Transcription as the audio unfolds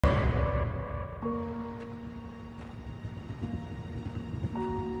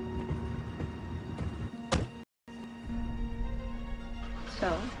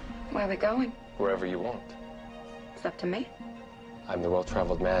we going? Wherever you want. It's up to me. I'm the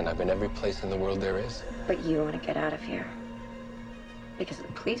well-traveled man. I've been every place in the world there is. But you want to get out of here. Because if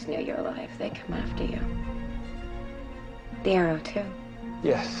the police knew you're alive, they'd come after you. The arrow, too.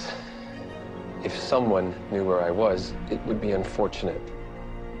 Yes. If someone knew where I was, it would be unfortunate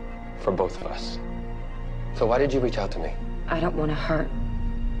for both of us. So why did you reach out to me? I don't want to hurt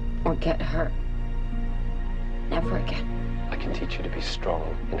or get hurt. Never again. I can teach you to be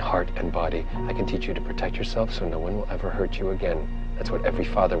strong in heart and body. I can teach you to protect yourself so no one will ever hurt you again. That's what every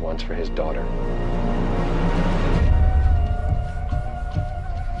father wants for his daughter.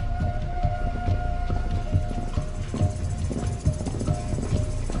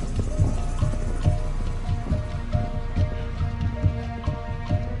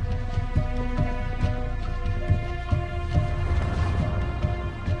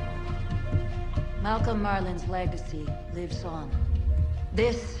 Malcolm Merlin's legacy lives on.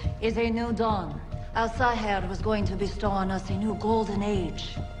 This is a new dawn. Al-Saher was going to bestow on us a new golden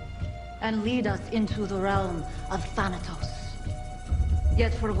age and lead us into the realm of Thanatos.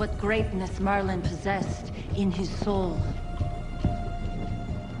 Yet for what greatness Merlin possessed in his soul,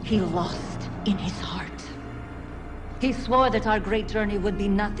 he lost in his heart. He swore that our great journey would be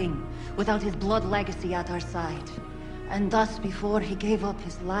nothing without his blood legacy at our side. And thus, before he gave up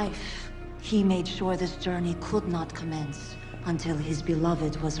his life, he made sure this journey could not commence until his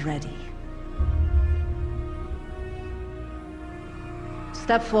beloved was ready.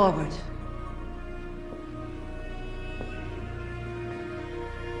 Step forward.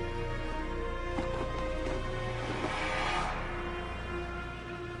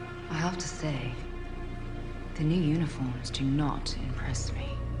 I have to say, the new uniforms do not impress me.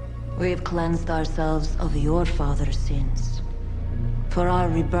 We've cleansed ourselves of your father's sins. For our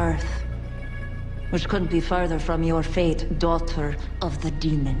rebirth, which couldn't be further from your fate, daughter of the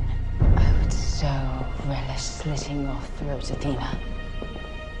demon. I would so relish slitting your throat, Athena.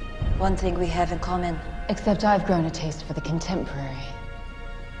 One thing we have in common. Except I've grown a taste for the contemporary.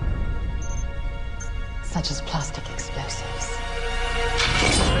 Such as plastic explosives.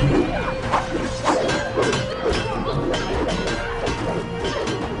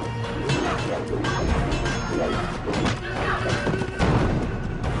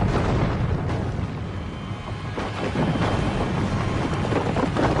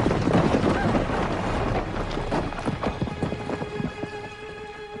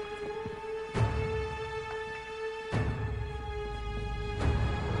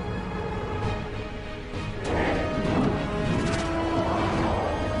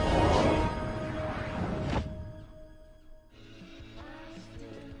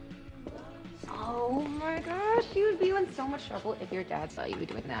 Oh my gosh, you would be in so much trouble if your dad saw you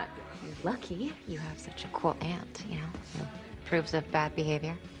doing that. You're lucky you have such a cool aunt, you know? Who approves of bad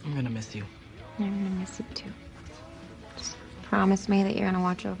behavior. I'm gonna miss you. I'm gonna miss you too. Just promise me that you're gonna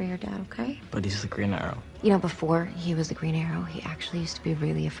watch over your dad, okay? But he's the Green Arrow. You know, before he was the Green Arrow, he actually used to be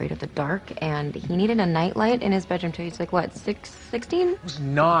really afraid of the dark, and he needed a nightlight in his bedroom too. He's like, what, 16? It was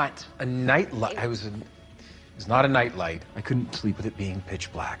not a nightlight. It was not a nightlight. I couldn't sleep with it being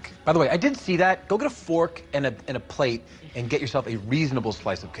pitch black. By the way, I did see that. Go get a fork and a plate and get yourself a reasonable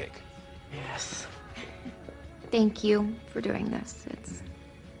slice of cake. Yes. Thank you for doing this. It's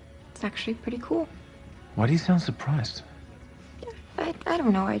actually pretty cool. Why do you sound surprised? I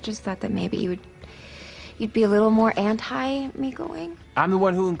don't know. I just thought that maybe you'd be a little more anti me going. I'm the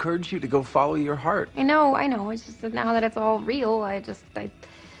one who encouraged you to go follow your heart. I know. It's just that now that it's all real, I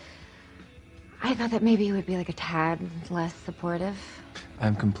thought that maybe you would be like a tad less supportive.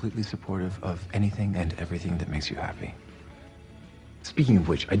 I'm completely supportive of anything and everything that makes you happy. Speaking of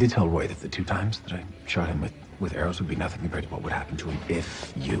which, I did tell Roy that the 2 times that I shot him with arrows would be nothing compared to what would happen to him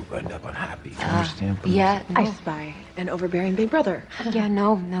if you end up unhappy. You understand? Yeah. I spy an overbearing big brother. Yeah,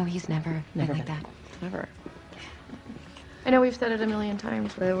 no, he's never been like that. Never. I know we've said it a million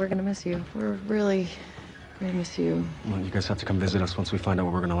times, but we're gonna miss you. We're really gonna miss you. Well, you guys have to come visit us once we find out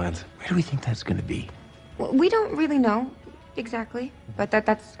where we're gonna land. Where do we think that's gonna be? Well, we don't really know exactly, but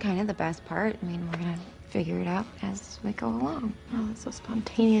that's kind of the best part. I mean, we're gonna figure it out as we go along. Oh, it's so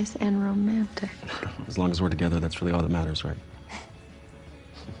spontaneous and romantic. As long as we're together, that's really all that matters, right?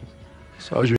 So